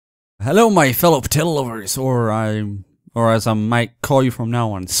Hello, my fellow potato lovers, or as I might call you from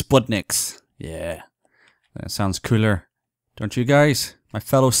now on, Spudniks. Yeah, that sounds cooler, don't you guys? My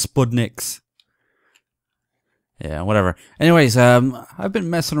fellow Spudniks. Yeah, whatever. Anyways, I've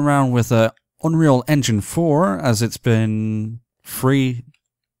been messing around with Unreal Engine 4 as it's been free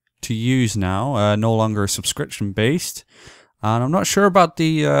to use now, no longer subscription based, and I'm not sure about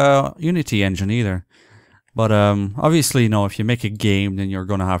the Unity engine either. But obviously, you know, if you make a game, then you're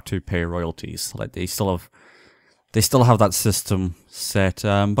gonna have to pay royalties. Like they still have that system set.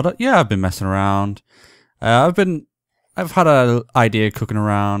 But yeah, I've been messing around. I've had an idea cooking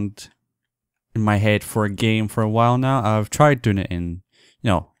around in my head for a game for a while now. I've tried doing it in,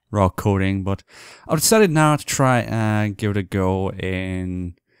 raw coding, but I've decided now to try and give it a go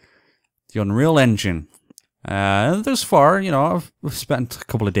in the Unreal Engine. Thus far, I've spent a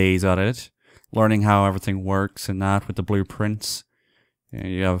couple of days at it, learning how everything works and that with the blueprints.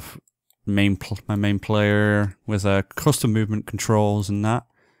 You have my main player with custom movement controls and that.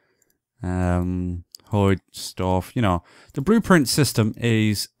 HUD stuff. The blueprint system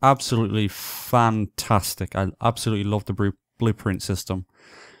is absolutely fantastic. I absolutely love the blueprint system.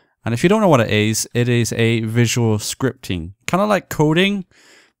 And if you don't know what it is a visual scripting. Kind of like coding,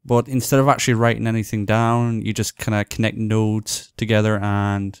 but instead of actually writing anything down, you just kind of connect nodes together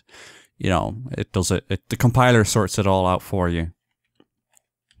and it does it. The compiler sorts it all out for you.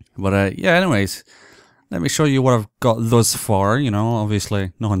 But yeah, anyways, let me show you what I've got thus far.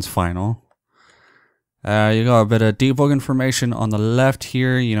 Obviously nothing's final. You got a bit of debug information on the left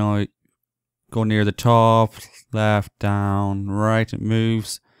here. Go near the top, left, down, right. It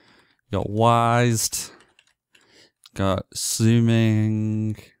moves. You got wised. Got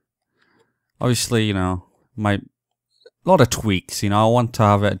zooming. Obviously, a lot of tweaks. I want to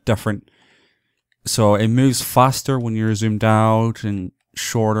have it different. So it moves faster when you're zoomed out and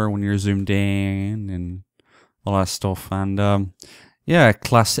shorter when you're zoomed in and all that stuff. And yeah,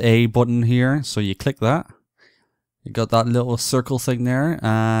 Class A button here. So you click that. You got that little circle thing there.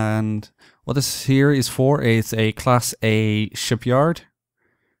 And what this here is for is a Class A shipyard.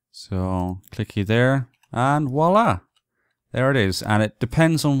 So clicky there and voila. There it is. And it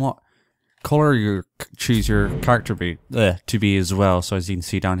depends on what color you choose your character to be as well. So as you can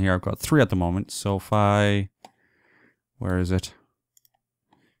see down here, I've got 3 at the moment. So if where is it?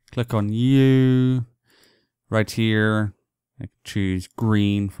 Click on you right here. I can choose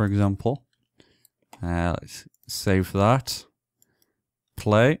green, for example. Let's save that.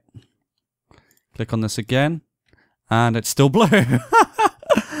 Play. Click on this again, and it's still blue.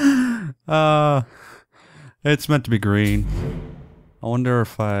 It's meant to be green. I wonder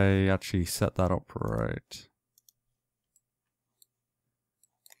if I actually set that up right.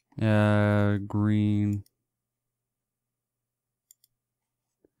 Yeah, green.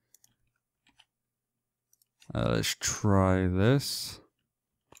 Let's try this.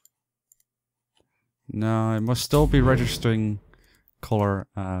 No, it must still be registering color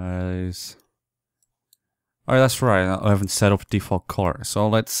as... Oh, that's right. I haven't set up default color. So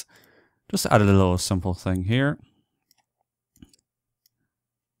let's just add a little simple thing here.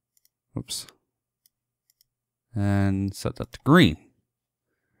 Oops. And set that to green.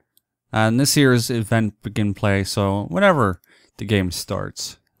 And this here is event begin play, so whenever the game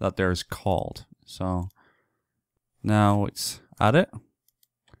starts, that there's called. So now it's add it.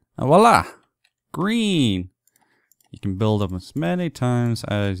 And voila! Green! You can build them as many times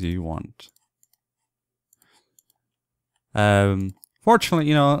as you want.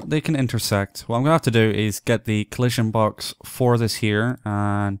 Fortunately, they can intersect. What I'm gonna have to do is get the collision box for this here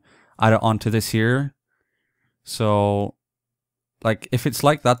and add it onto this here. So, like, if it's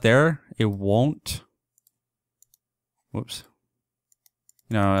like that there, it won't. Whoops.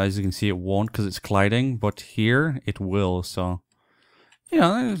 As you can see, it won't because it's colliding, but here it will. So,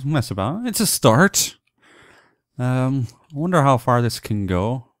 mess about. It's a start. I wonder how far this can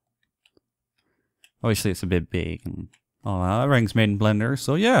go. Obviously, it's a bit big and all that. Everything's made in Blender,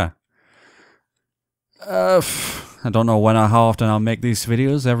 so yeah. I don't know how often I'll make these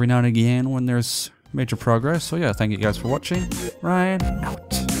videos, every now and again when there's major progress. So yeah, thank you guys for watching. Ryan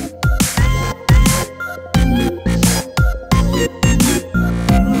out.